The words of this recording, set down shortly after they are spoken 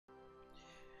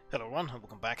Hello everyone, and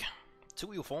welcome back to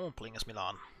EU4, playing as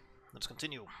Milan. Let's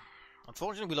continue.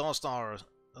 Unfortunately, we lost our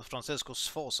Francesco's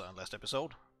Forza in last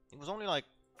episode. He was only like,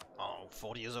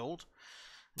 40 years old.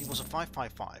 He was a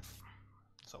 555.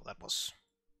 So that was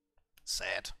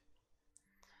sad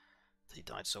that he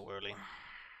died so early.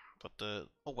 But,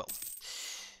 oh well.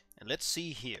 And let's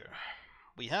see here.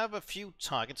 We have a few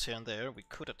targets here and there we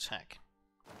could attack.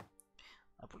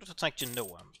 I would have attacked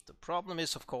Genoa. The problem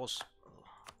is, of course... Oh,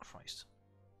 Christ.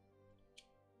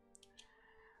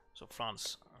 So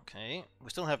France, okay. We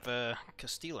still have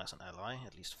Castile as an ally,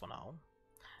 at least for now.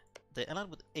 They're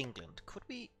allied with England. Could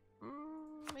we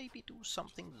maybe do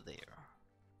something there?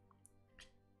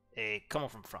 Come on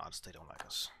from France, they don't like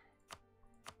us.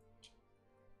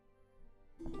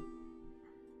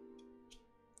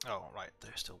 Oh, right, they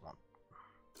still want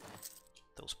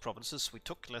those provinces we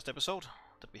took last episode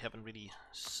that we haven't really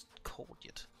caught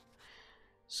yet.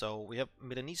 So we have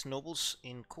Milanese nobles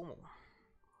in Como.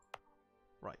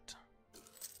 Right.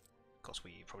 Because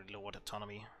we probably lowered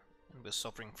autonomy and we're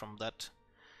suffering from that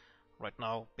right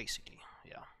now, basically.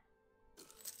 Yeah.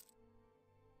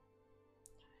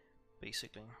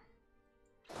 Basically.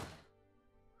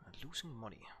 Losing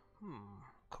money.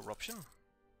 Corruption?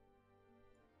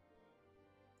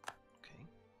 Okay.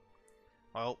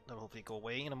 Well, that'll hopefully go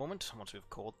away in a moment once we've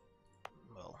caught,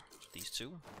 well, these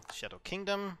two. Shadow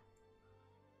Kingdom.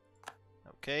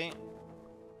 Okay.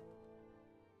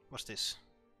 What's this?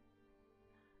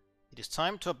 It is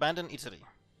time to abandon Italy.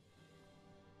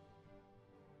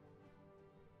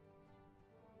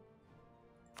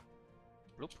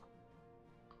 Bloop.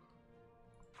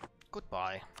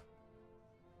 Goodbye.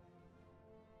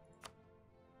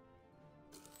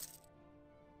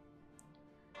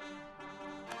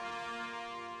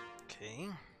 Okay.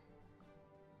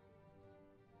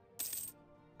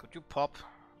 Could you pop?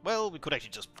 Well, we could actually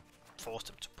just force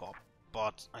them to pop,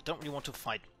 but I don't really want to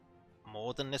fight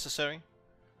more than necessary.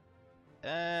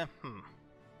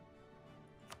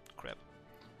 Crap.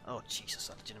 Oh, Jesus,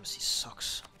 our legitimacy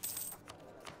sucks.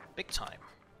 Big time.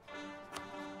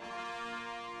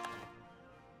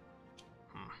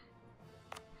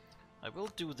 I will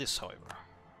do this, however,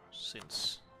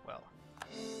 since, well,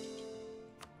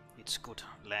 it's good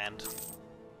land.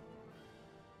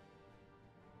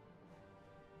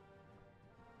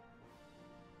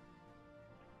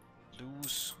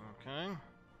 Lose, okay.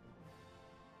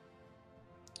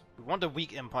 We want a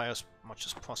weak empire as much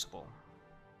as possible.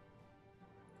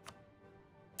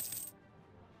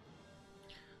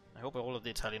 I hope all of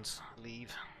the Italians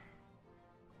leave.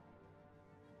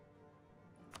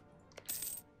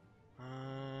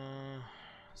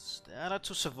 They're allied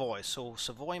to Savoy, so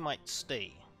Savoy might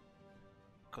stay.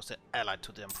 Because they're allied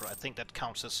to the Emperor. I think that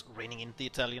counts as reining in the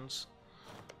Italians.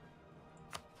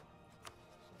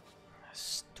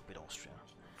 Stupid Austria.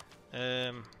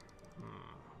 Right.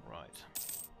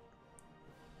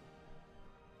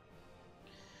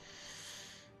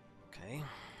 Okay.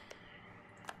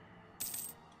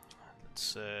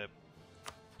 Let's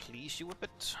please you a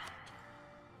bit.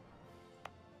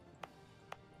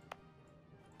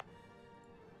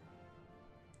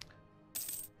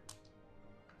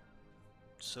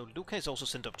 So Luca is also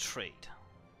sent up trade.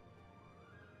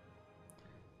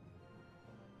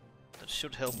 That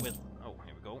should help with... Oh,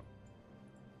 here we go.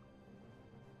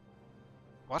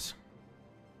 What?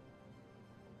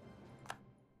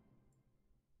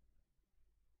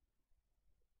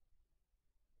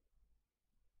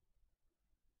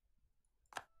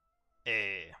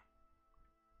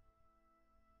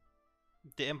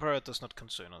 The Emperor does not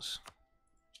concern us.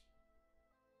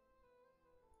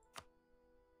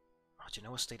 Oh,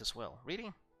 Genoa state as well.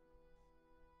 Really?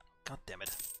 God damn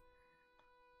it.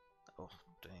 Oh,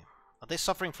 damn. Are they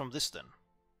suffering from this then?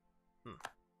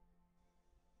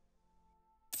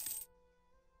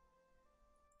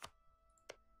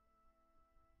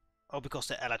 Oh, because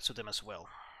they're allied to them as well.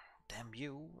 Damn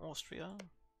you, Austria.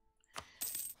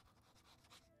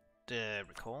 The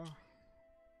recall.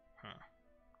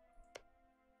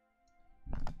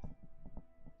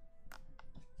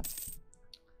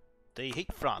 They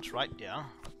hate France, right? Yeah,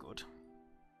 good.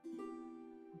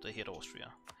 They hate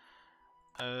Austria.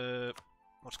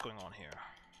 What's going on here?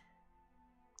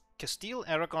 Castile,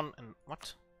 Aragon, and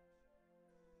what?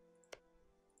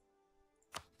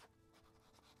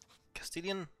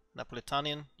 Castilian,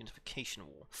 Napolitanian Unification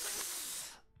War.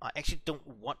 I actually don't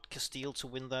want Castile to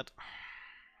win that,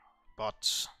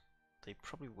 but they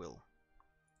probably will.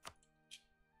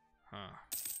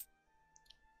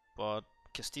 But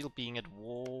Castile being at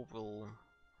war will...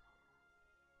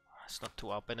 It's not to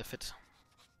our benefit,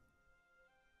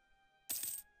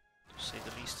 to say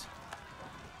the least.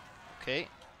 Okay.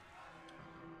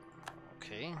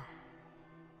 Okay.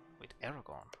 Wait,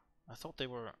 Aragon. I thought they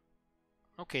were...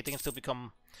 Okay, they can still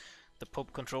become the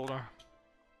Pope controller.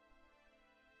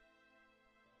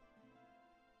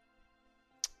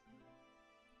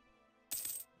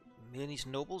 Milanese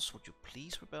nobles, would you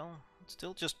please rebel? It's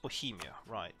still just Bohemia,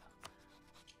 right.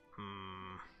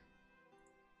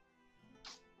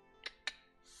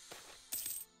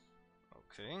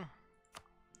 Okay.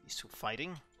 These two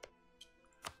fighting.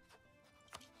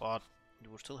 But it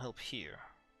would still help here.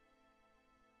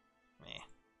 Meh.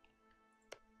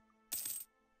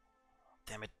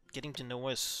 Damn it, getting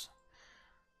Genoa is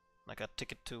like a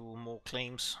ticket to more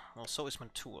claims. Well, so is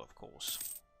Mantua, of course.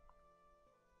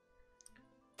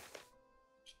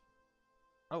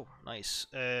 Oh, nice.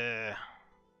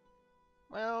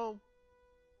 Well,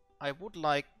 I would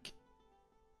like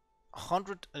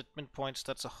 100 admin points.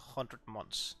 That's 100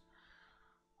 months.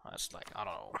 That's like, I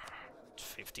don't know,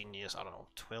 15 years, I don't know,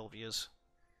 12 years.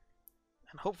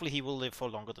 And hopefully he will live for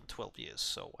longer than 12 years,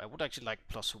 so I would actually like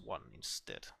 +1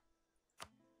 instead.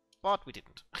 But we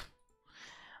didn't.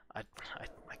 I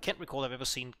can't recall I've ever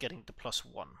seen getting the +1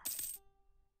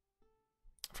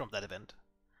 from that event.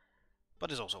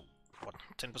 But it's also, what,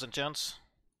 10% chance?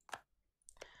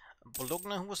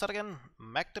 Bologna, who was that again?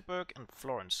 Magdeburg and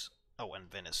Florence. Oh,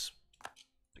 and Venice.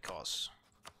 Because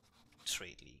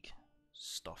trade league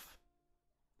stuff.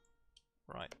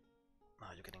 Right. Now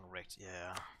you're getting wrecked,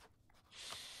 yeah.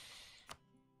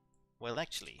 Well,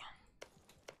 actually,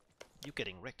 you're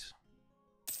getting wrecked.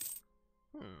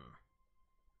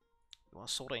 You are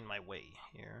sorta in my way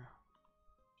here.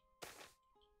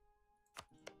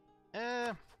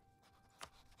 Yeah.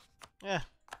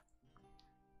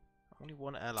 Only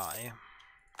one ally.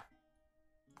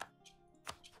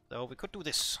 Though we could do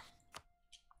this,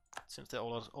 since they're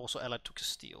all also allied to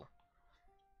Castile.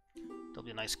 That'll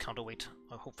be a nice counterweight,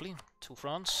 hopefully, to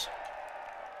France.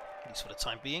 At least for the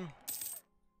time being.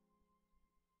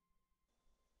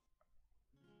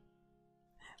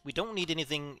 We don't need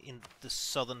anything in the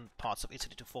southern parts of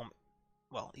Italy to form,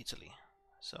 well, Italy.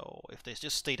 So if they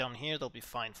just stay down here, they'll be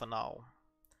fine for now.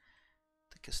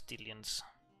 The Castilians.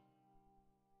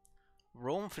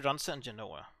 Rome, Firenze and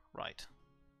Genoa. Right.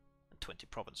 And 20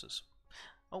 provinces.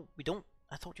 Oh, we don't...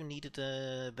 I thought you needed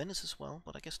Venice as well,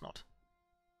 but I guess not.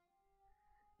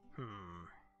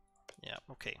 Yeah,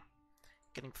 okay.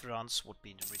 Getting Firenze would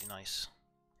be really nice.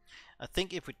 I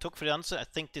think if we took Firenze, I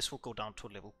think this will go down to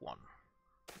level 1.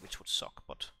 Which would suck,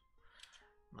 but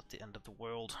not the end of the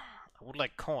world. I would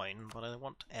like coin, but I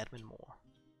want admin more.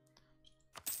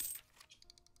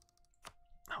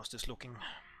 How's this looking?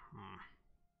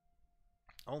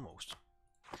 Almost.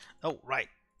 Oh, right.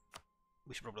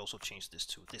 We should probably also change this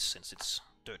to this, since it's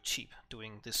dirt cheap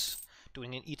doing this,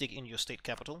 doing an edict in your state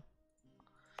capital.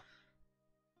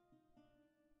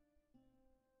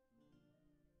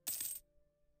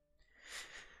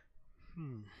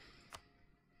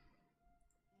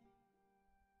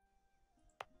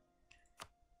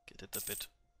 Get it a bit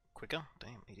quicker.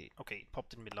 Damn, 88. Okay, it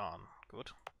popped in Milan.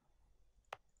 Good.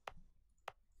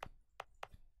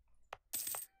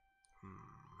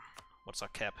 What's our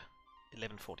cap?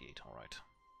 1148, alright.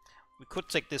 We could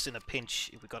take this in a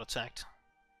pinch if we got attacked.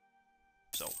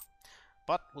 So,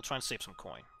 but we'll try and save some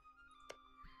coin.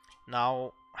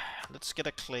 Now, let's get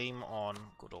a claim on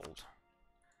good old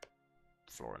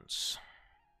Florence.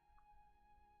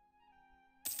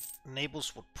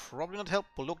 Naples would probably not help.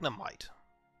 Bologna might,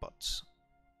 but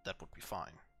that would be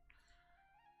fine.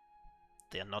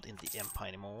 They are not in the Empire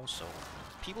anymore, so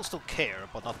people still care,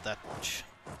 but not that much.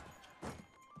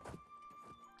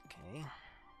 Okay,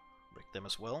 break them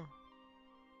as well,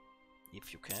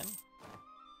 if you can.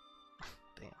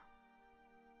 Damn.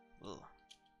 Ugh.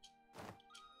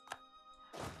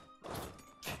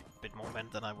 A bit more men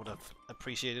than I would have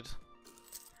appreciated.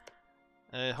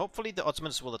 Hopefully the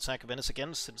Ottomans will attack Venice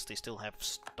again, since they still have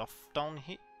stuff down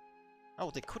here. Oh,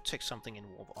 they could take something in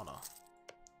War of Honor.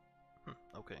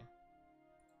 Okay.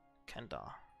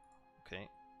 Kandar. Okay.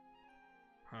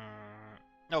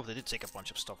 Oh, they did take a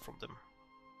bunch of stuff from them.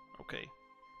 Okay.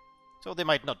 So they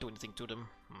might not do anything to them.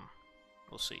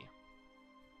 We'll see.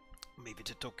 Maybe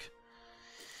they took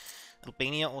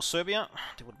Albania or Serbia.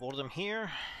 They would border them here.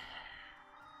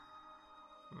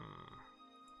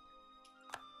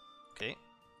 Okay.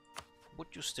 Would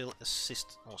you still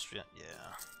assist Austria?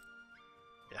 Yeah.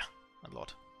 Yeah, a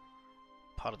lot.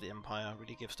 Part of the empire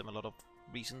really gives them a lot of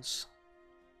reasons.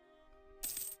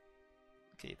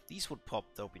 Okay, if these would pop,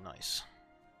 that would be nice.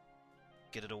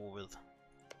 Get it over with.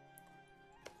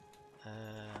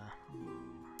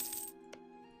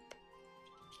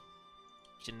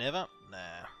 Geneva?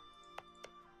 Nah.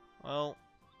 Well,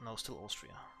 no, still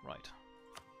Austria. Right.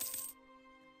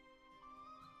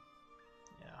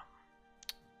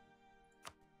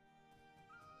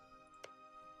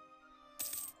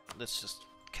 let's just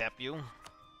cap you.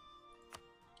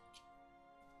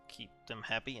 Keep them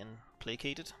happy and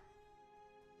placated.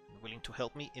 And willing to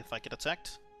help me if I get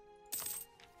attacked.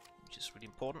 Which is really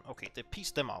important. Okay, they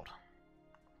pieced them out.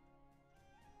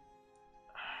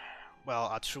 Well,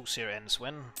 our truce here ends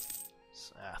when?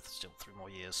 Still 3 more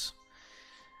years.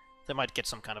 They might get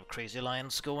some kind of crazy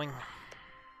alliance going.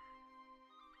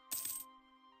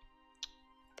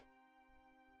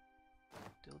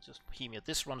 They'll just Bohemia.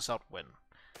 This runs out when?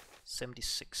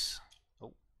 76.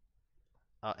 Oh.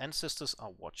 Our ancestors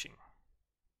are watching.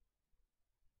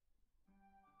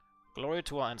 Glory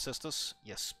to our ancestors.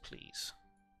 Yes, please.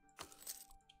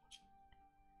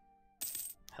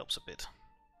 Helps a bit.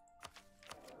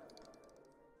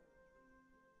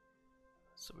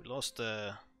 So we lost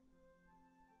oh,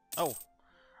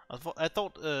 I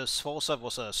thought Sforza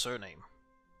was a surname.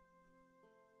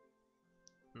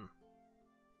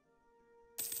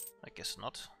 I guess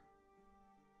not.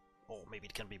 Or maybe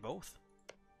it can be both.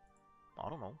 I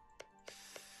don't know.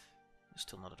 You're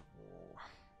still not at war.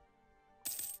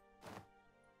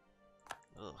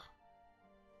 Ugh.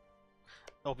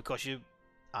 Oh, because you...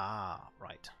 Ah,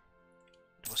 right.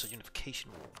 It was a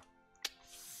unification war.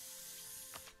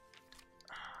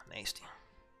 Nasty.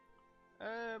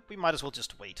 We might as well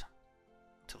just wait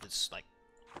until it's like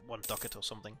 1 ducat or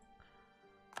something.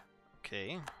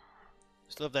 Okay.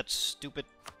 Still have that stupid...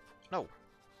 No.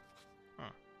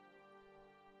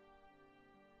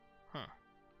 I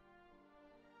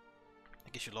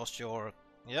guess you lost your...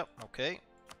 Yep, okay.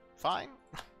 Fine.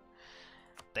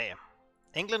 Damn.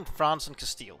 England, France and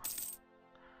Castile.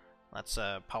 That's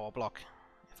a power block,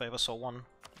 if I ever saw one.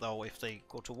 Though if they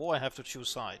go to war I have to choose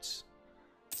sides.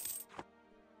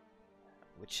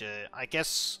 Which I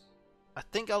guess... I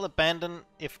think I'll abandon...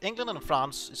 If England and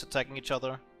France is attacking each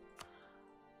other...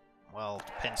 Well,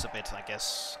 depends a bit, I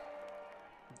guess.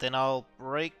 Then I'll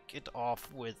break it off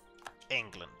with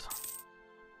England.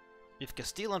 If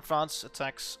Castile and France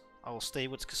attacks, I'll stay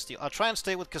with Castile. I'll try and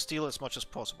stay with Castile as much as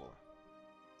possible.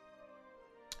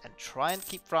 And try and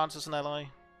keep France as an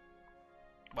ally.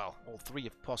 Well, all 3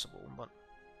 if possible, but...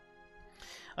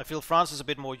 I feel France is a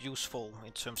bit more useful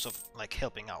in terms of, like,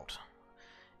 helping out.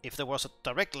 If there was a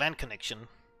direct land connection,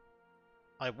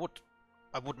 I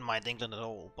wouldn't mind England at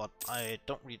all, but I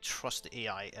don't really trust the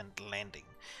AI and landing.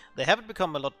 They haven't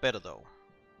become a lot better though.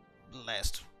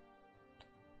 Last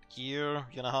year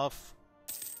and a half.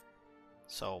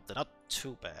 So they're not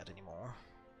too bad anymore.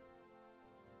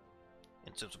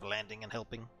 In terms of landing and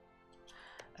helping.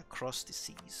 Across the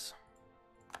seas.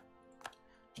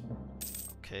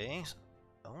 Okay.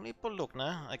 Only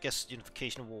Bologna. I guess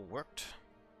unification war worked.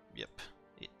 Yep,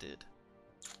 it did.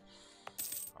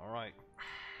 Alright.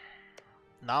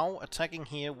 Now attacking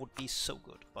here would be so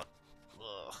good, but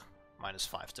ugh,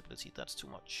 -5 stability, that's too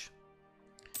much.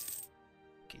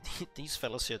 Okay, these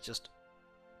fellas here just...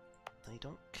 They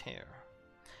don't care.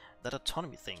 That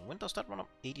autonomy thing, when does that run up?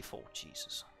 84,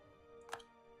 Jesus.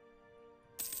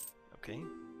 Okay.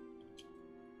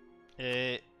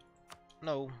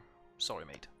 No, sorry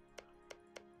mate.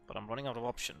 But I'm running out of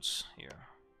options here.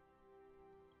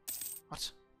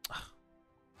 What? Ugh.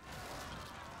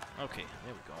 Okay,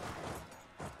 there we go.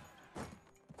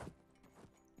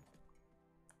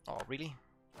 Oh, really?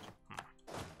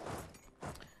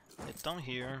 It's down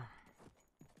here.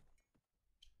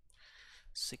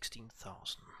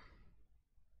 16,000.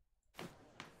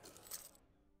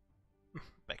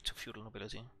 Back to feudal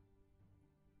nobility.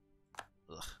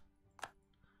 Ugh.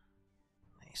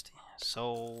 Nasty.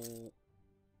 So...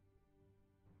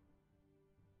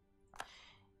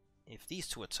 If these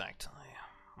two attacked, I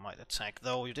might attack.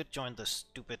 Though you did join the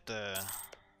stupid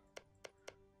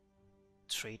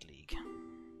trade league.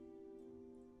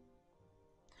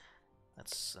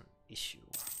 That's an issue.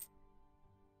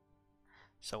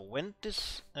 So when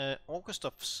this August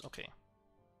of okay,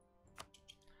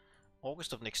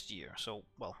 August of next year. So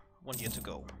well, 1 year to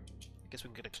go. I guess we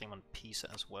can get a claim on Pisa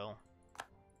as well.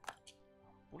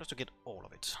 We'll have to get all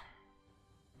of it,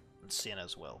 and Siena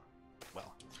as well.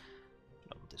 Well,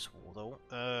 not this war though.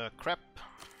 Crap.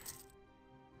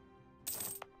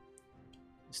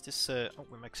 Is this? Oh,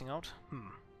 we're maxing out.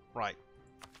 Right.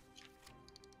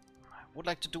 I would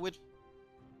like to do it.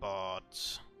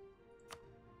 But,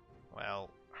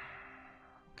 well,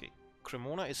 okay,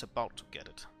 Cremona is about to get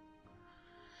it.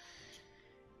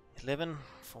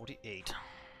 1148.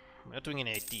 We're not doing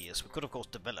any ideas. We could of course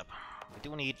develop. We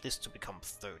do need this to become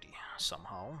 30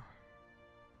 somehow.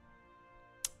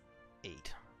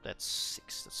 8. That's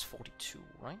 6. That's 42,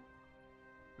 right?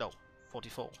 No,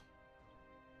 44.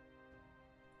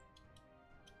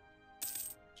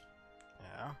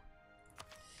 Yeah.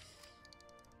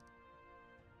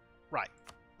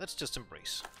 let's just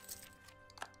embrace.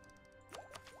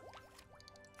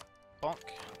 Bonk,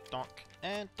 donk,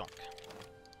 and donk.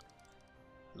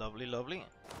 Lovely, lovely.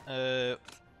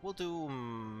 We'll do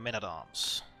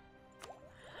men-at-arms.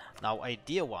 Now,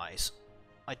 idea-wise,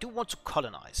 I do want to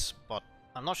colonize, but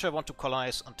I'm not sure I want to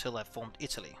colonize until I've formed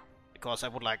Italy, because I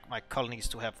would like my colonies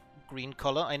to have green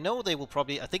color. I know they will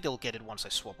probably, I think they'll get it once I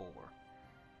swap over.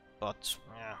 But,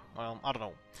 yeah, well, I don't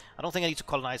know. I don't think I need to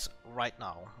colonize right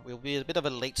now. We'll be a bit of a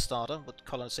late starter with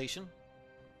colonization.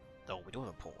 Though, we do have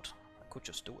a port. I could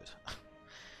just do it.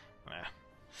 Yeah.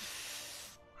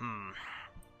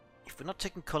 If we're not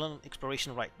taking colon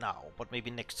exploration right now, but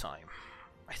maybe next time.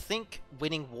 I think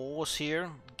winning wars here,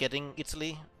 getting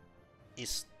Italy,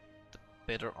 is the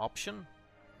better option.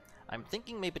 I'm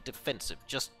thinking maybe defensive,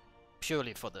 just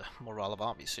purely for the morale of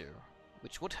armies here,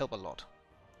 which would help a lot.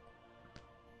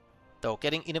 Though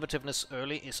getting innovativeness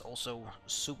early is also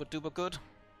super duper good.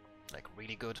 Like,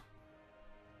 really good.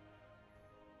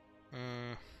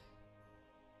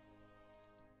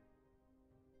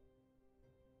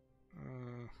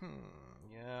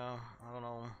 Yeah, I don't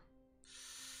know.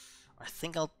 I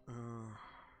think I'll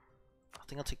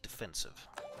take defensive.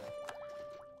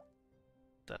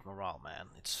 That morale, man,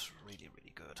 it's really,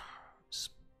 really good.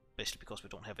 Especially because we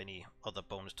don't have any other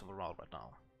bonus to morale right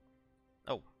now.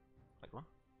 Oh, wait, what?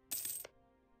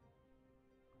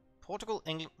 Portugal,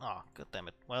 England. Ah, god damn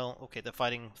it. Well, okay, they're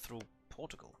fighting through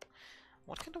Portugal.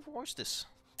 What kind of war is this?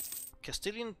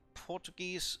 Castilian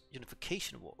Portuguese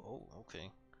Unification War. Oh,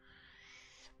 okay.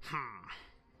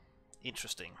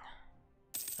 Interesting.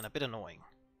 And a bit annoying.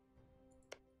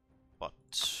 But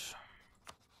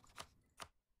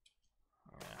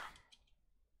yeah.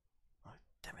 Oh,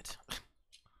 damn it.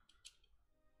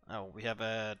 Oh, we have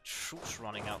a truce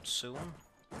running out soon.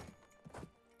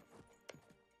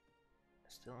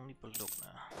 Still only Bologna.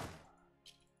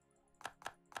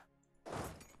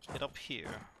 Get up here.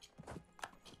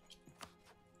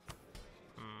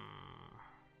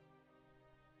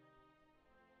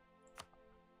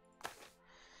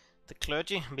 The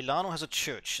clergy. Milano has a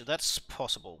church. That's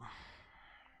possible.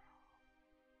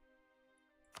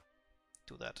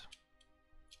 Do that.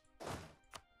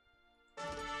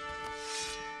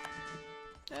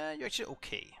 You're actually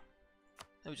okay.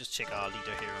 Let me just check our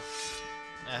leader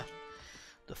here.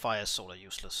 The fire sword are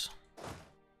useless.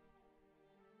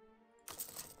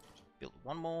 Build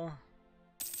one more.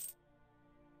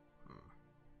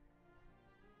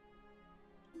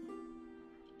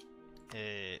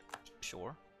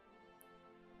 Sure.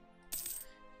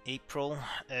 April,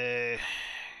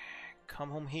 come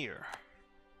home here.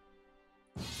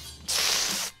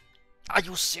 Are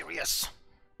you serious?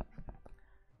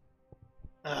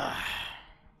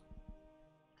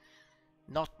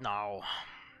 Not now.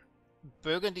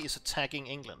 Burgundy is attacking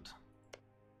England.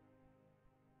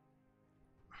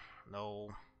 No.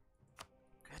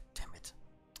 God damn it.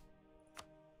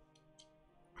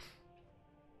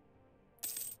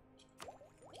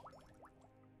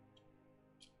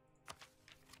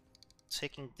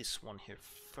 Taking this one here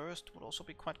first would also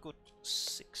be quite good.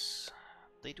 6.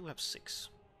 They do have 6.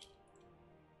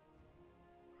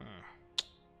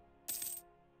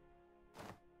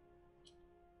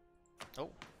 Oh,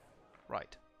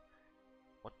 right.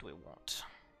 What do we want?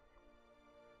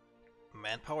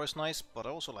 Manpower is nice, but I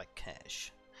also like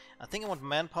cash. I think I want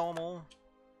manpower more,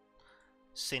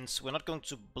 since we're not going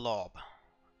to blob.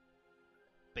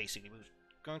 Basically, we're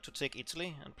going to take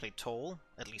Italy and play tall,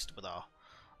 at least with our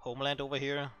homeland over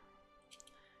here.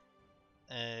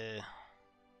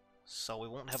 So we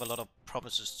won't have a lot of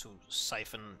provinces to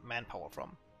siphon manpower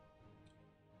from.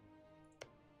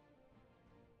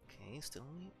 Okay, still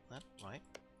need that, right?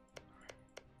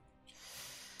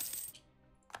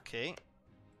 Okay.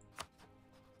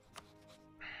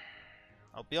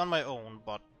 I'll be on my own,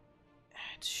 but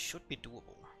it should be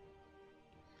doable.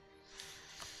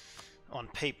 On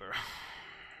paper.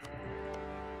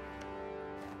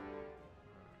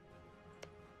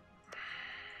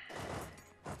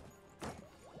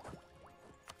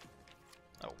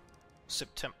 Oh,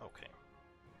 September, okay.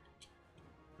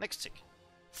 Next tick.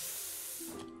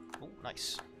 Oh,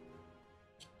 nice.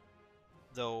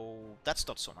 Though, that's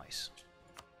not so nice.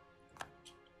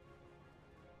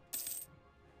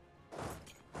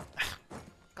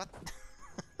 God.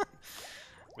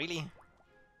 Really?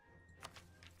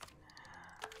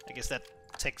 I guess that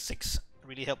Tech 6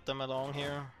 really helped them along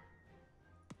here.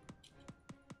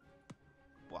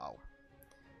 Wow.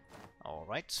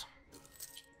 Alright.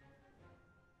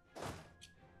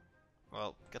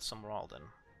 Well, get some morale then.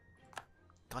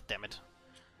 God damn it.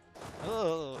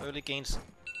 Oh, early gains.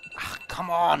 Ah, come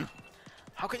on!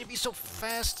 How can you be so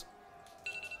fast?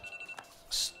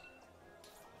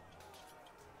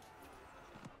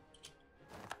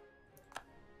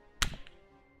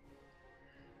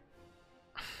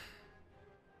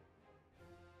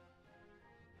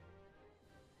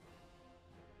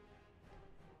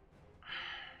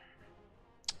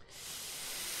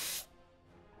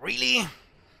 Really?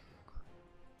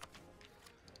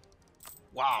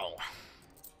 Wow.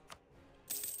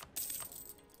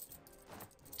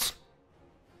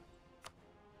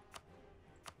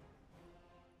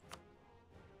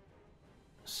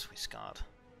 Swiss guard.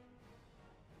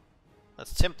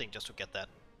 That's tempting just to get that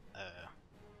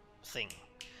thing.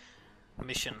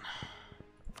 Mission.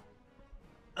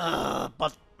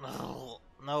 But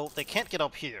no, they can't get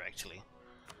up here actually.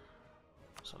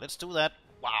 So let's do that.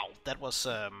 Wow, that was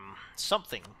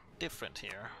something different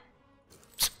here.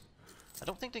 I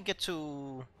don't think they get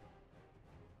to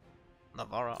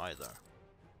Navarra either.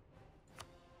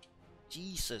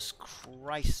 Jesus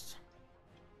Christ.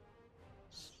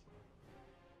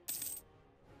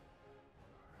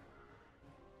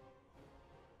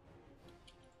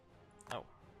 Oh.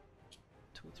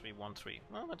 2313.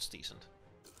 Well, that's decent.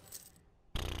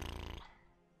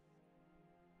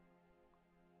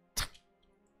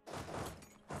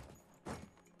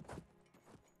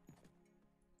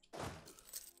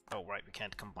 Oh right, we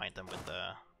can't combine them with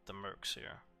the mercs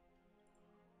here.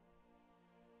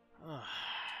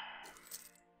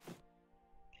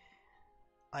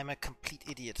 I'm a complete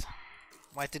idiot.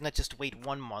 Why didn't I just wait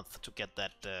 1 month to get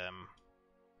that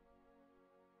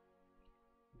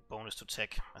bonus to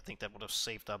tech? I think that would have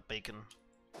saved our bacon.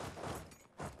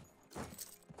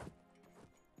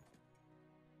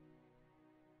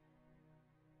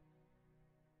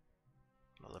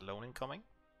 Another loan incoming.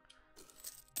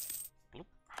 Bloop.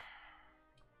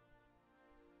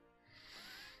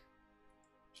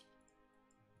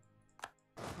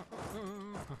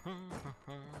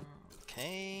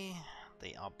 Okay,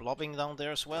 they are blobbing down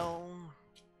there as well.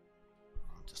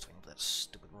 I'm just waiting for that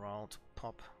stupid roll to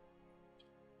pop.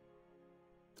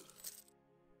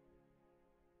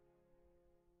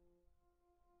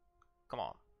 Come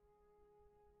on.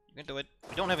 You can do it.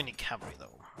 We don't have any cavalry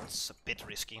though. It's a bit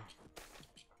risky.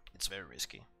 It's very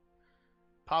risky.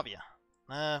 Pavia.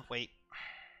 Wait.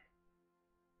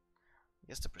 I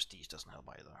guess the prestige doesn't help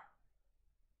either.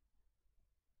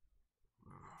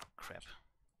 Crap.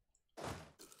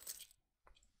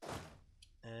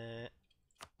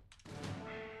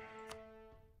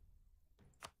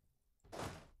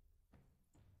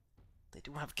 They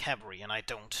do have cavalry and I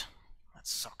don't. That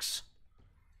sucks.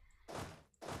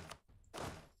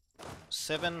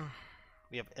 7.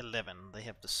 We have 11. They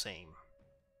have the same.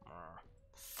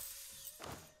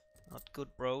 Not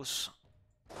good, bros.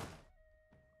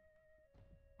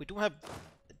 We do have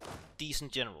a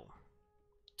decent general.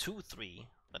 2-3.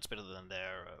 That's better than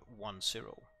their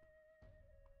 1-0.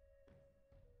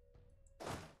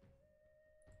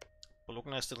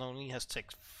 Bologna still only has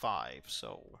tech 5,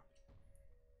 so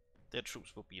their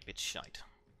troops will be a bit shite.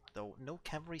 Though no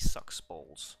cavalry sucks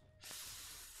balls.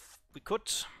 We could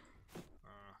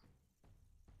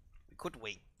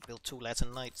wait, build 2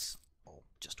 Latin knights, or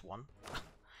just 1.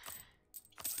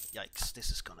 Yikes, this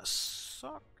is gonna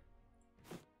suck.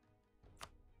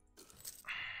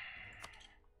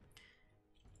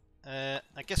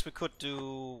 I guess we could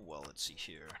do, well, let's see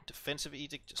here, defensive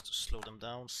edict just to slow them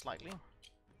down slightly.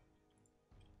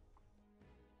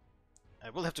 I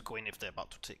will have to go in if they're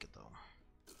about to take it though.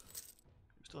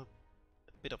 We still have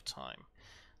a bit of time,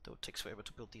 though it takes forever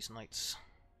to build these knights.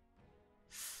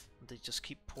 And they just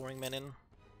keep pouring men in.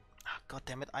 Ah, God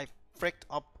damn it! I fricked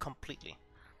up completely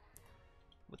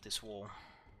with this war.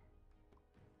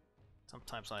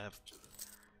 Sometimes I have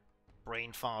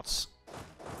brain farts.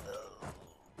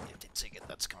 If they take it,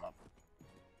 that's come up.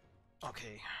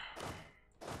 Okay.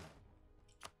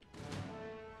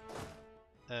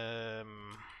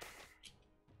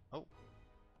 Oh.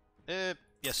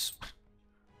 Yes.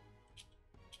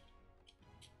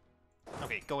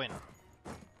 Okay, go in.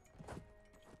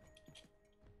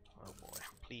 Oh boy,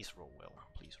 please roll well.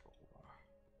 Please roll well.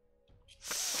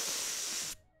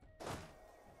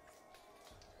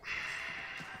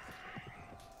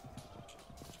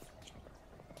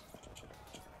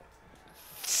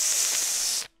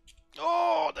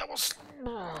 Oh, that was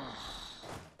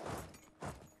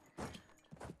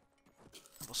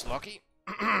lucky.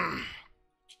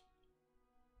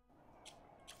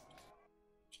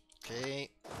 Okay.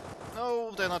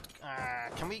 No, they're not.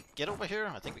 Can we get over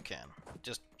here? I think we can.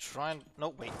 Just try and. No,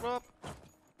 wait. Up.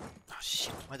 Oh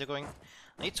shit! Where they're going?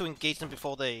 I need to engage them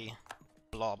before they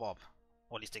blob up,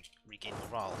 or at least they regain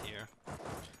morale here.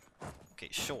 Okay,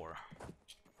 sure.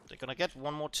 They're gonna get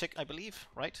 1 more tick, I believe,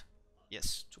 right?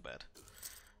 Yes. Too bad.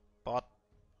 But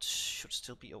should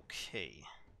still be okay.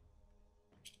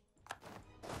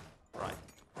 Right.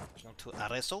 Going to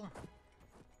Arezzo?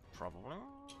 Probably.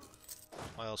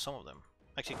 Well, some of them.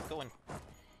 Actually, go in. Oh,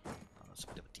 that's a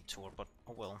bit of a detour, but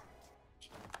oh well.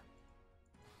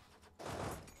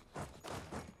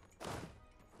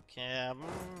 Yeah.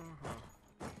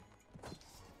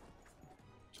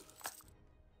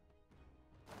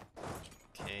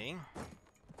 Okay.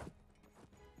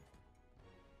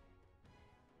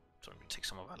 So I'm gonna take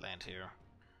some of our land here.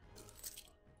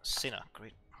 Sinner,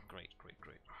 great, great, great,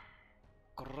 great.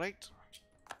 Great.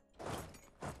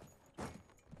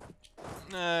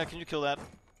 Can you kill that?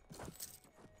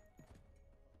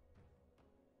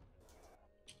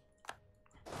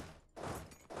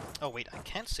 Oh wait, I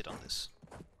can't sit on this.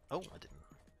 Oh, I didn't.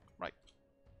 Right.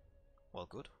 Well,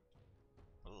 good.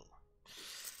 Oh.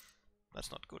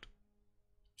 That's not good.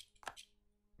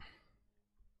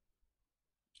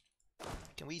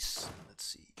 Can we... let's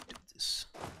see, do this.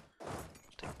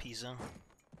 Take Pisa.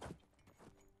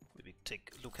 Maybe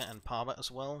take Lucca and Parma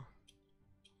as well.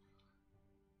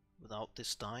 Without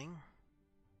this dying.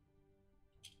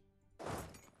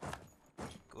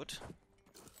 Good.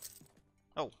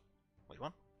 Oh, wait,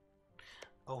 what?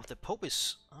 Oh, the Pope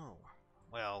is... oh,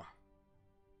 well...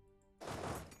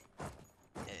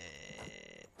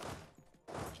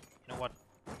 you know what?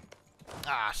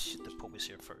 Ah, shit, the Pope is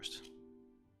here first.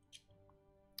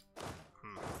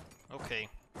 Okay.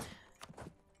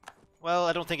 Well,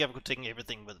 I don't think I could take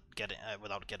everything with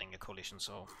without getting a coalition,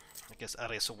 so I guess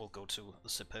Arezzo will go to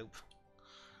the Pope.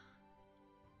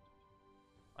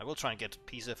 I will try and get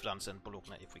Pisa, Firenze, and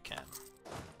Bologna if we can.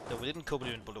 Though we didn't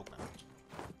co-blue in Bologna.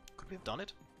 Could we have done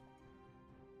it?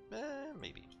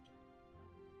 Maybe.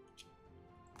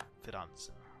 Firenze.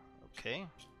 Okay.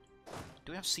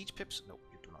 Do we have siege pips? No,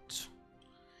 you do not.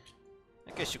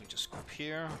 I guess you can just group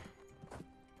here.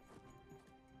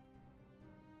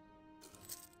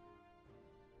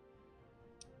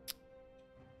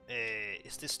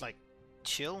 Is this like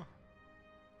chill?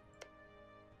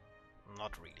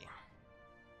 Not really.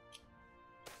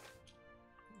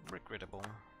 Regrettable.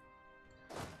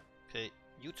 Okay,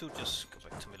 you two just go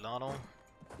back to Milano.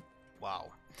 Wow.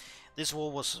 This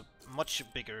war was a much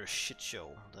bigger shit show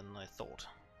than I thought.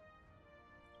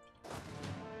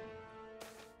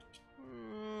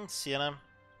 Siena.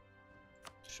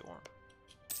 Sure.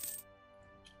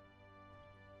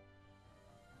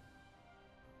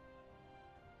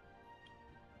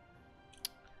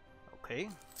 Okay,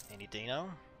 any day now.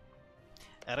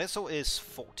 Arezzo is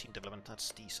 14 development,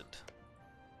 that's decent.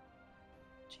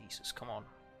 Jesus, come on.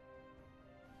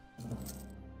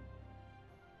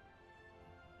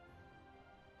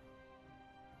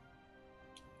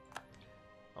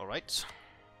 Alright.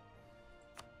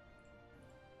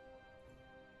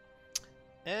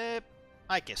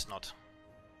 I guess not.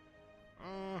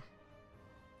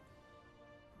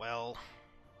 Well...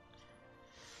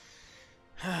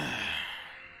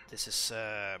 this is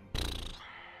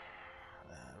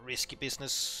risky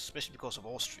business, especially because of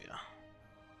Austria.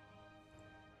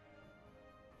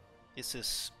 This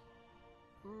is...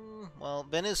 well,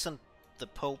 Venice and the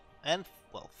Pope and,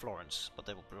 well, Florence, but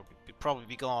they will probably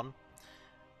be gone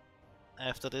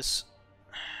after this.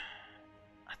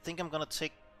 I think I'm gonna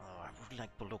take... oh, I really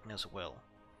like Bologna as well.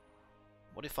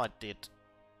 What if I did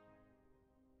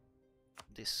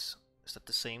this? Is that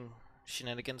the same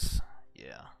shenanigans?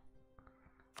 Yeah.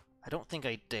 I don't think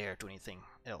I dare do anything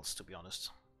else, to be honest.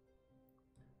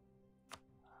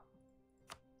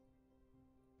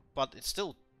 But it's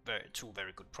still two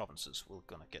very good provinces we're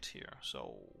gonna get here,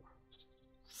 so...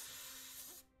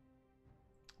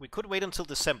 we could wait until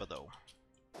December, though.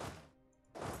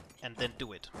 And then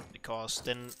do it, because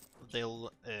then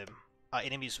they'll... our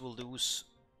enemies will lose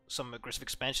some aggressive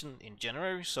expansion in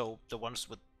January, so the ones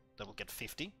that will get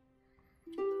 50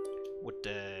 would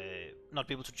not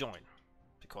be able to join,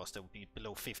 because they would be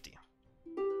below 50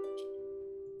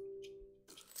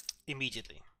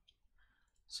 immediately.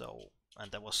 So,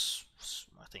 and that was,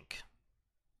 I think,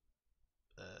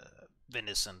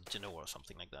 Venice and Genoa or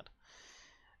something like that.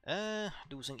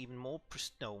 Losing even more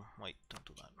no, wait, don't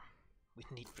do that. We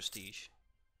need prestige.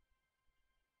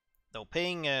 Though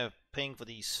paying for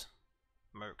these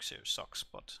mercs here sucks,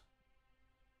 but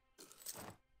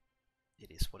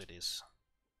it is what it is.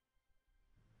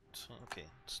 So, okay,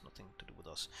 it's nothing to do with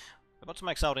us. We're about to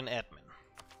max out in admin.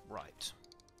 Right.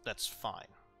 That's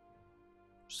fine.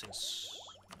 Since,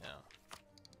 yeah,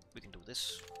 we can do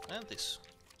this and this.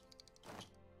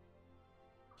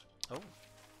 Oh.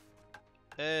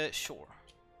 Sure.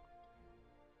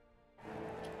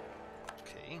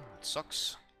 Okay, that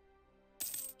sucks.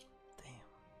 Damn.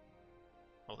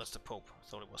 Oh, that's the Pope. I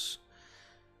thought it was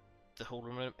the whole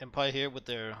Roman Empire here with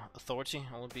their authority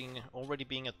already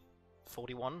being at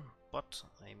 41, but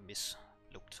I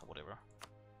mislooked or whatever.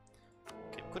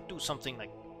 Okay, we could do something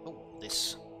like, oh,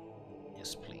 this.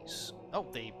 Yes, please. Oh,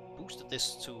 they boosted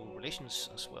this to relations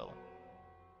as well.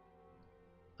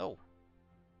 Oh.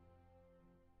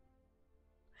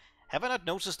 Have I not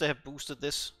noticed they have boosted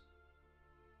this?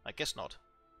 I guess not.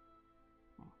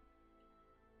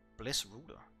 Bless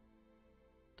ruler.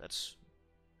 That's...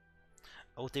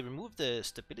 Oh, they removed the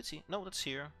stability? No, that's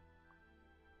here.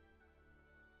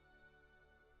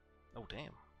 Oh,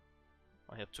 damn.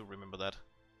 I have to remember that.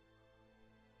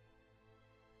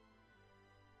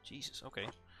 Jesus, okay.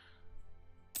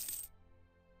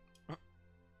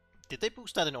 Did they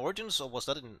boost that in Origins, or was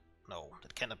that in... No,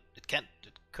 it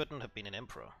couldn't have been an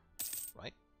Emperor,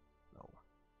 right? No.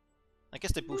 I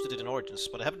guess they boosted it in Origins,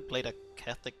 but I haven't played a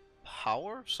Catholic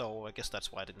Power, so I guess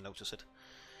that's why I didn't notice it.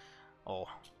 Oh,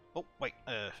 wait,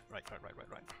 right.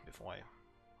 Before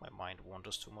my mind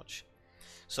wanders too much.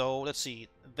 So, let's see.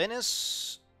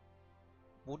 Venice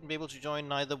wouldn't be able to join,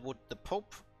 neither would the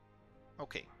Pope.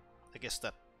 Okay, I guess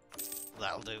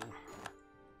that'll do.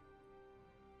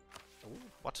 Ooh,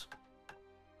 what?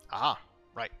 Ah,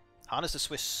 right. Harness the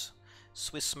Swiss.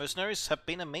 Swiss mercenaries have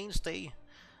been a mainstay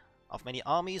of many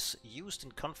armies used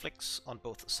in conflicts on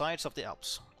both sides of the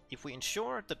Alps. If we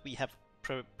ensure that we have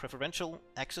preferential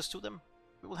access to them,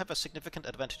 we will have a significant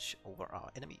advantage over our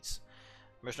enemies.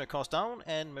 Mercenary cost down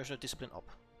and mercenary discipline up.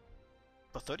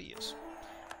 For 30 years.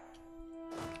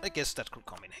 I guess that could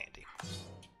come in handy.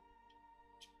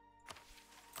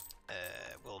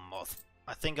 Well,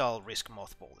 I think I'll risk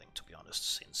mothballing, to be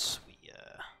honest, since we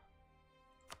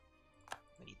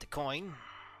need the coin.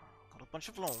 Got a bunch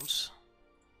of loans.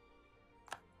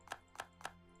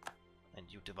 And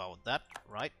you devoured that,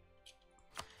 right?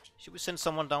 Should we send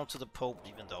someone down to the Pope,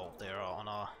 even though they are on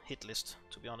our hit list,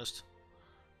 to be honest?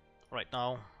 Right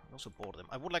now, I also bought them.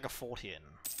 I would like a fort here in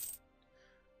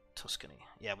Tuscany.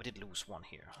 Yeah, we did lose one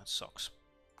here. That sucks.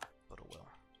 But oh well.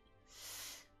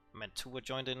 Mantua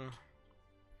joined in.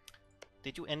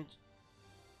 Did you end...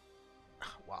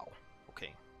 Wow.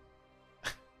 Okay.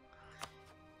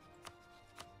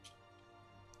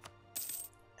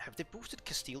 Have they boosted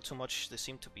Castile too much? They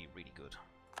seem to be really good.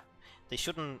 They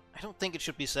shouldn't... I don't think it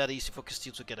should be that easy for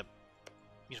Castile to get a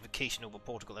unification over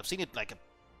Portugal. I've seen it like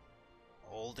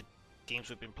all the games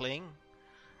we've been playing.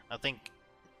 I think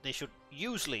they should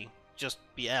usually just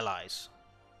be allies.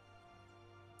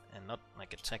 And not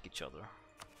like attack each other.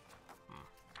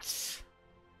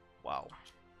 Wow.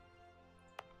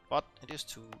 But it is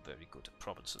two very good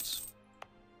provinces.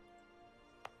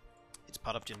 It's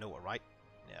part of Genoa, right?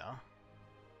 Yeah.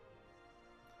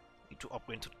 Need to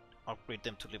upgrade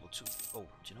them to level 2. Oh,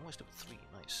 Genoa is level 3.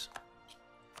 Nice.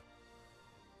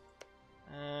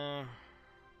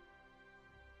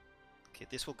 Okay,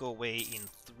 this will go away in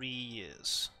 3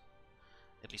 years.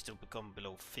 At least it'll become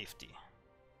below 50.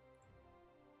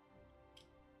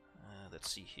 Let's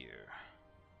see here.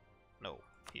 No,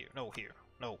 here. No, here.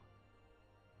 No.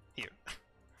 Here.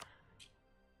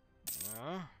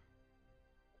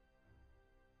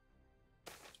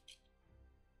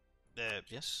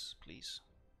 Yes, please.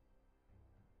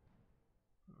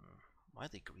 Why are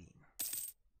they green?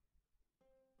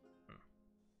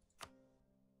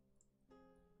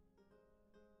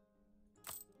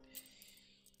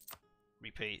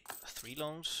 Repay 3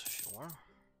 loans, sure.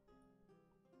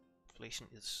 Inflation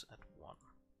is at 1.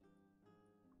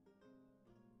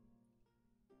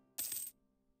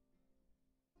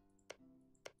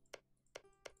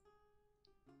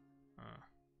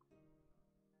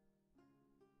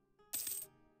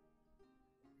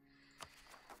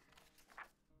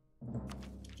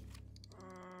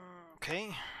 Okay,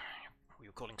 who are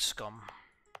you calling scum?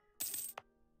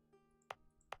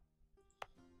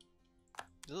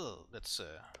 Ugh, let's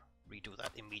redo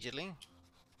that immediately.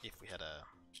 If we had a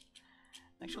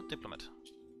actual diplomat.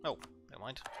 Oh, never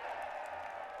mind.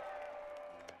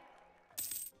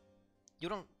 You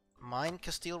don't mind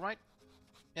Castile, right?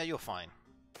 Yeah, you're fine.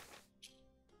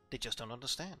 They just don't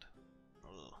understand.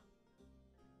 Ugh.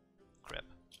 Crap.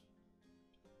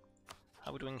 How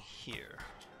are we doing here?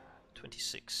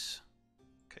 26.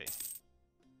 Okay.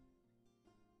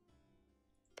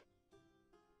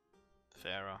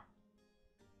 Farah.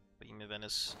 Bohemia,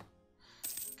 Venice.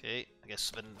 Okay, I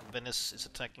guess Venice is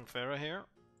attacking Farah here.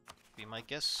 Be my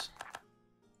guess.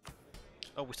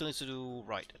 Oh, we still need to do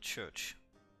a church.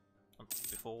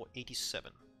 Before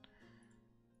 87.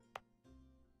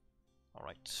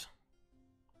 Alright.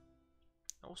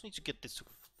 I also need to get this to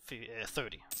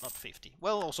 30, not 50.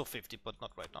 Well, also 50, but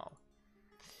not right now.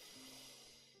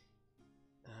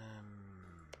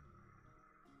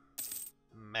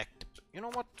 You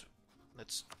know what?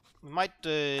 We might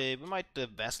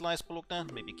vassalize Bologna.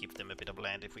 Maybe give them a bit of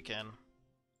land if we can.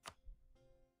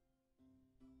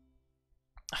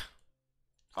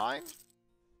 Fine.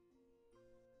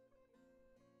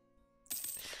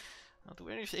 I'll do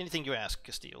anything you ask,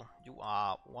 Castile. You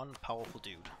are one powerful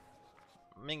dude.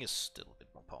 Ming is still a bit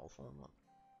more powerful. But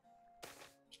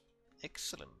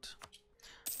excellent.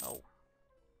 Oh,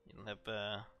 you don't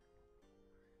have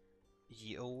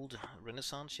ye old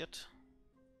Renaissance yet.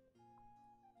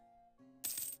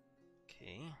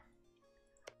 Okay.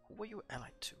 Who were you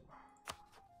allied to?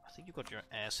 I think you got your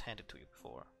ass handed to you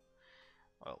before.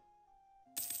 Well,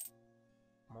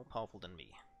 more powerful than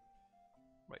me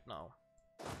right now.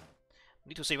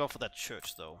 Need to save up for that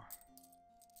church though,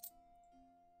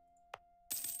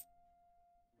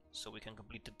 so we can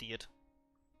complete the Diet.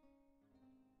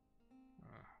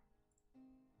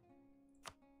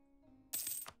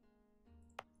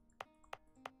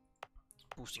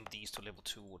 Boosting these to level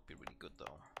 2 would be really good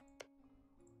though.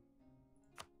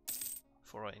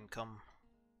 For our income,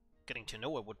 getting to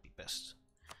Genoa would be best.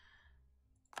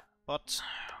 But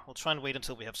we'll try and wait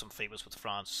until we have some favors with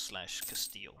France /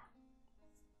 Castile.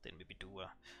 Then maybe do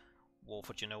a war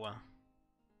for Genoa.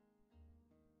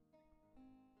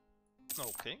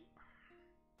 Okay.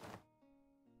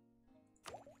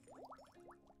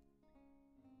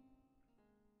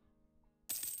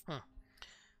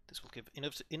 This will give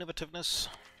innovativeness.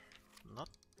 Not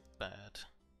bad.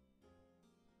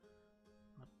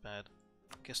 Not bad.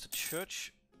 I guess the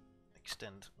church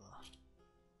extend.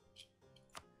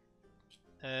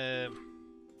 Yeah,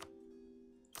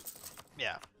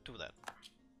 do that.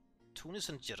 Tunis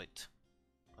and Jerit.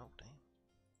 Oh damn.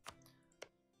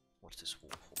 What's this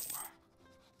war for?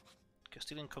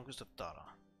 Castilian conquest of Dara.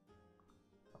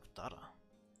 Of Dara?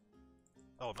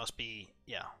 Oh, it must be,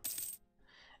 yeah.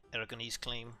 Aragonese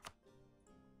claim.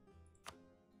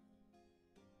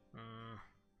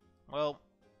 Well,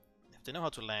 if they know how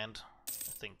to land,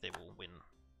 I think they will win.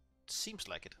 It seems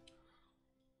like it.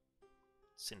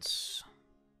 Since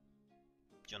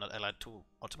you're not allied to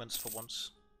Ottomans for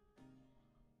once.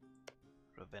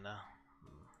 Ravenna.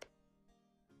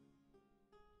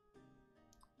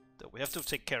 Though we have to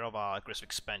take care of our aggressive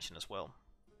expansion as well.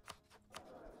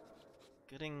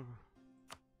 Getting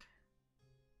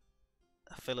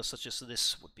a fella such as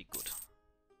this would be good.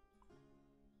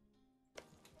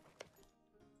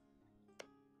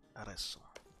 Arezzo.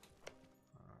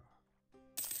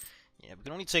 Yeah, we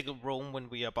can only take Rome when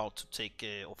we are about to take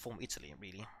or form Italy,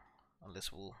 really,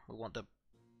 unless we want a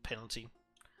penalty.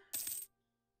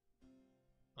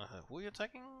 Who are you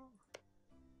attacking?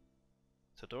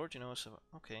 Theodore, you know, so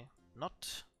okay,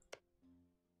 not.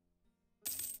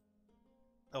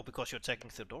 Oh, because you're attacking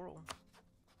Theodoro.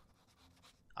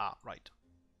 Ah, right.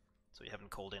 So you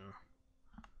haven't called in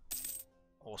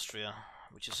Austria,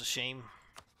 which is a shame.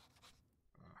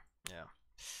 Yeah.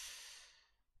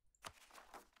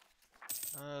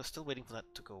 Still waiting for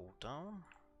that to go down.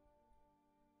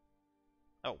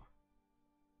 Oh.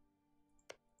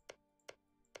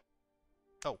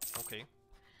 Oh, okay.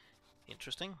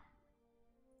 Interesting.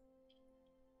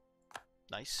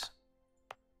 Nice.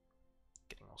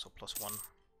 Getting also +1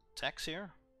 tax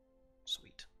here.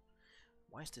 Sweet.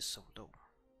 Why is this so low?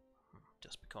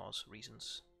 Just because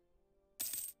reasons.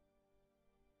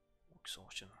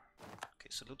 Exhaustion. Okay,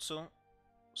 Saluzzo.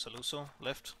 Saluzzo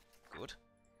left. Good.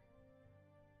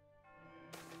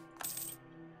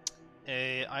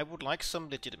 I would like some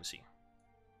legitimacy.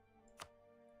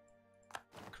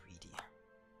 Greedy.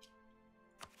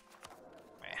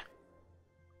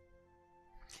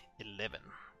 11.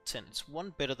 10. It's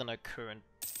one better than our current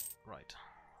right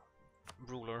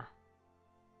ruler.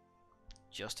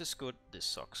 Just as good. This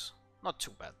sucks. Not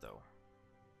too bad though.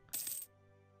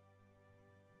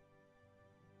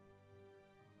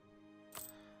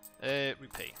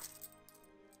 Repay.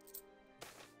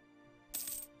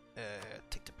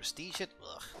 Take the prestige hit.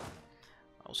 Ugh.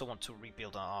 I also want to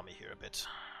rebuild our army here a bit.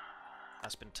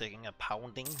 Has been taking a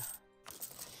pounding.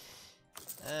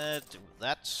 Do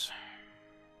that.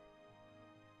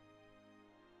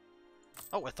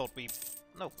 Oh, I thought we...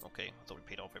 No, okay. I thought we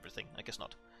paid off everything. I guess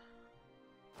not.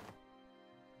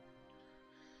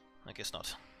 I guess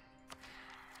not.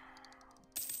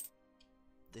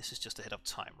 This is just ahead of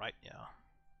time, right? Yeah.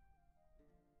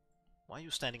 Why are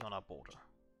you standing on our border?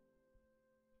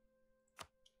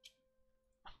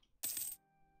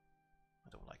 I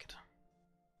don't like it.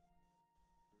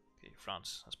 Okay,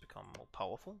 France has become more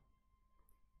powerful.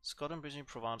 Scotland, Brittany,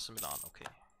 Provence and Milan. Okay.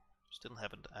 Still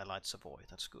haven't allied Savoy.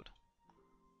 That's good.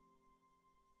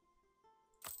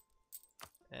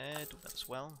 Do that as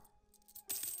well.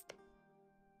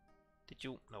 Did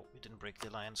you? No, we didn't break the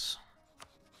alliance.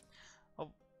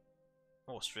 Oh,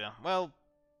 Austria. Well,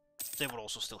 they would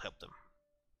also still help them,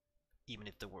 even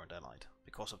if they weren't allied,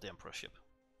 because of the emperorship.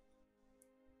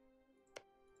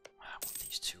 I want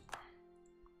these two.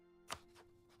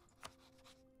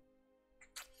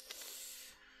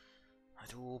 I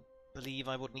do believe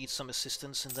I would need some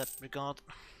assistance in that regard.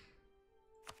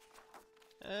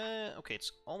 Okay,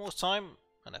 it's almost time,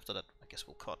 and after that I guess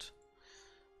we'll cut.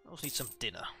 I also need some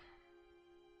dinner.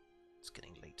 It's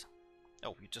getting late.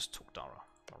 Oh, you just took Dara.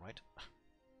 Alright.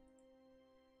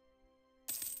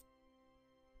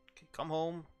 Okay, come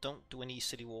home. Don't do any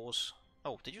city wars.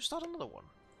 Oh, did you start another one?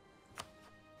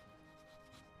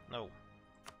 No.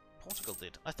 Portugal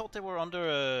did. I thought they were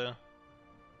under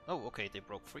Oh, okay, they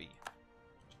broke free.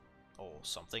 Or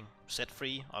something. Set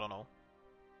free, I don't know.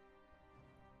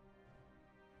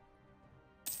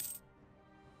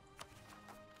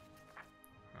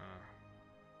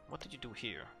 What did you do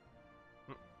here?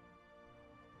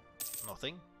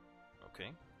 Nothing?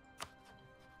 Okay.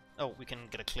 Oh, we can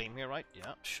get a claim here, right?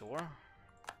 Yeah, sure.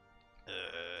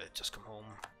 Just come home.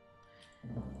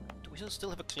 Do we still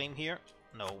have a claim here?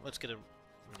 No, let's get a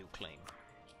new claim.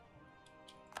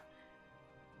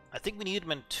 I think we needed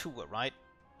Mantua, right?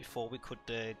 Before we could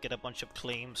get a bunch of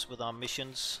claims with our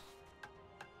missions.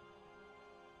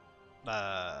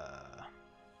 No,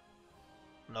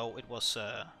 it was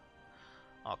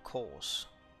our cause.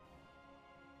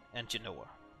 And Genoa.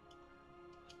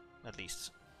 At least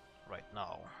right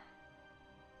now.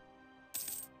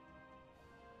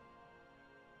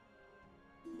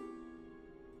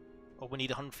 Oh, we need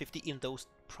 150 in those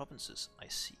provinces, I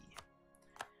see.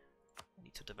 I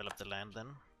need to develop the land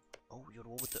then. Oh, you're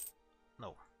all with the...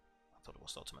 No, I thought it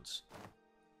was the Ottomans.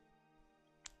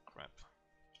 Crap.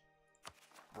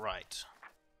 Right.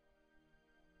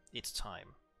 It's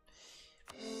time.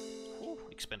 Ooh,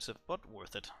 expensive, but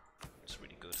worth it. It's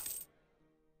really good.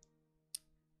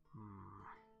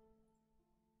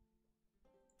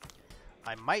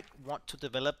 I might want to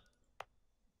develop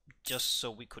just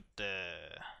so we could,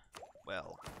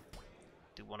 well,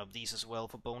 do one of these as well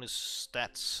for bonus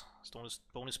stats,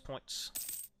 bonus points.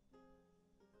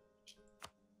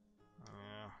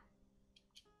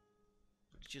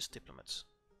 Religious diplomats.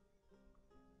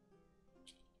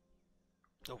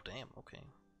 Oh damn, okay.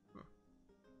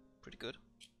 Pretty good.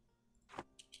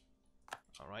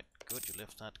 Alright, good, you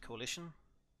left that coalition.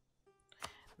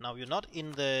 Now you're not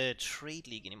in the trade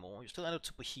league anymore, you're still added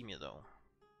to Bohemia though.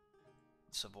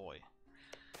 Savoy.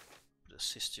 Would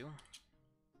assist you.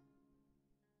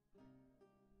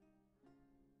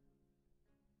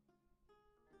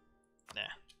 Nah.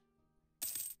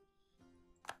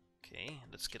 Okay,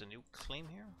 let's get a new claim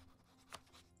here.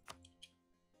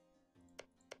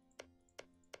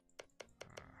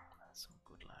 That's some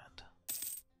good land.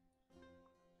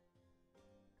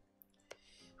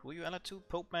 Who are you allied to?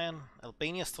 Pope Man,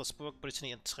 Albania, Strasbourg,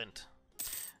 Brittany and Trent.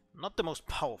 Not the most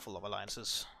powerful of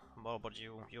alliances. What about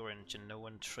you? You're in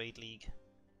Genoan Trade League.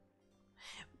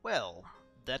 Well,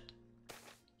 that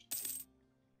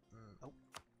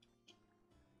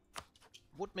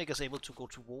would make us able to go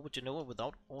to war with Genoa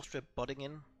without Austria butting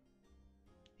in.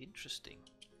 Interesting.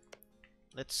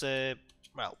 Let's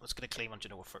well, let's get a claim on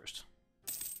Genoa first,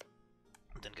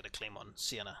 and then get a claim on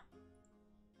Siena.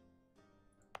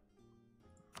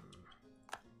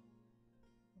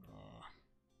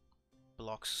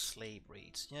 Blocks slave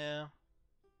raids. Yeah,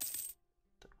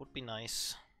 that would be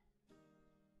nice.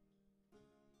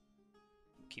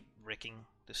 Keep wrecking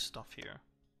this stuff here.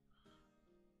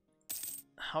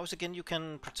 How is again you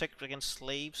can protect against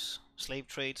slaves, slave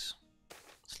trades,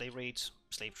 slave raids,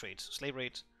 slave trades, slave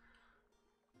raids.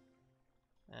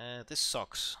 This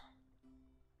sucks,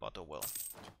 but oh well.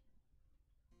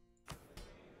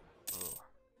 Ugh.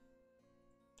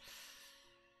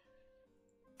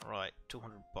 Right,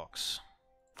 200 bucks.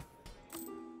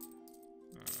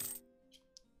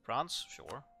 France,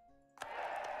 sure.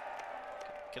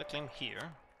 Get a claim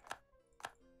here.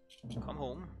 Come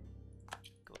home.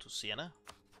 Go to Siena.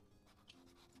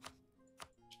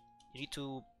 You need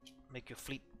to make your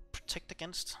fleet protect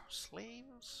against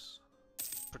slaves?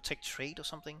 Protect trade or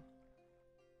something?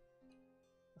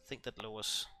 I think that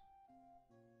lowers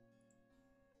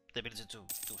the ability to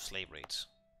do slave raids.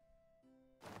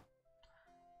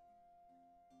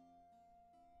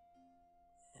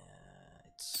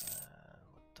 It's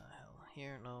what the hell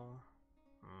here? No.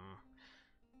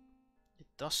 It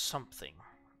does something.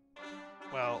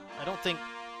 Well, I don't think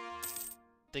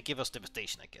they give us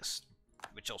devastation, I guess,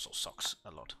 which also sucks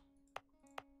a lot.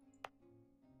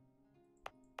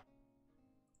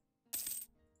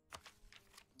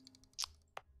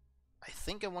 I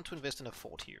think I want to invest in a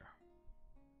fort here.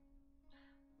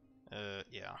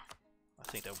 Yeah, I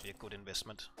think that would be a good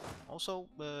investment. Also,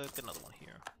 get another one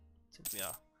here, since we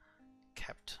are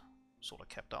capped, sort of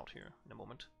capped out here in a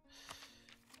moment.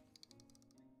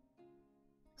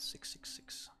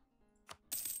 666.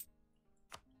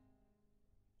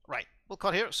 Right, we'll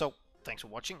cut here, so thanks for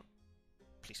watching.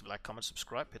 please like, comment,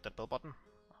 subscribe, hit that bell button.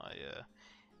 I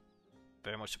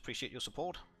very much appreciate your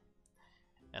support.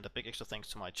 And a big extra thanks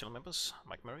to my channel members,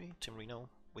 Mike Murray, Timmerino,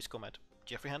 Wiscomatt,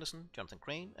 Jeffery Handerson, Jonathan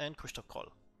Crane, and Krzysztof Król.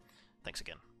 Thanks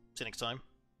again. See you next time.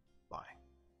 Bye.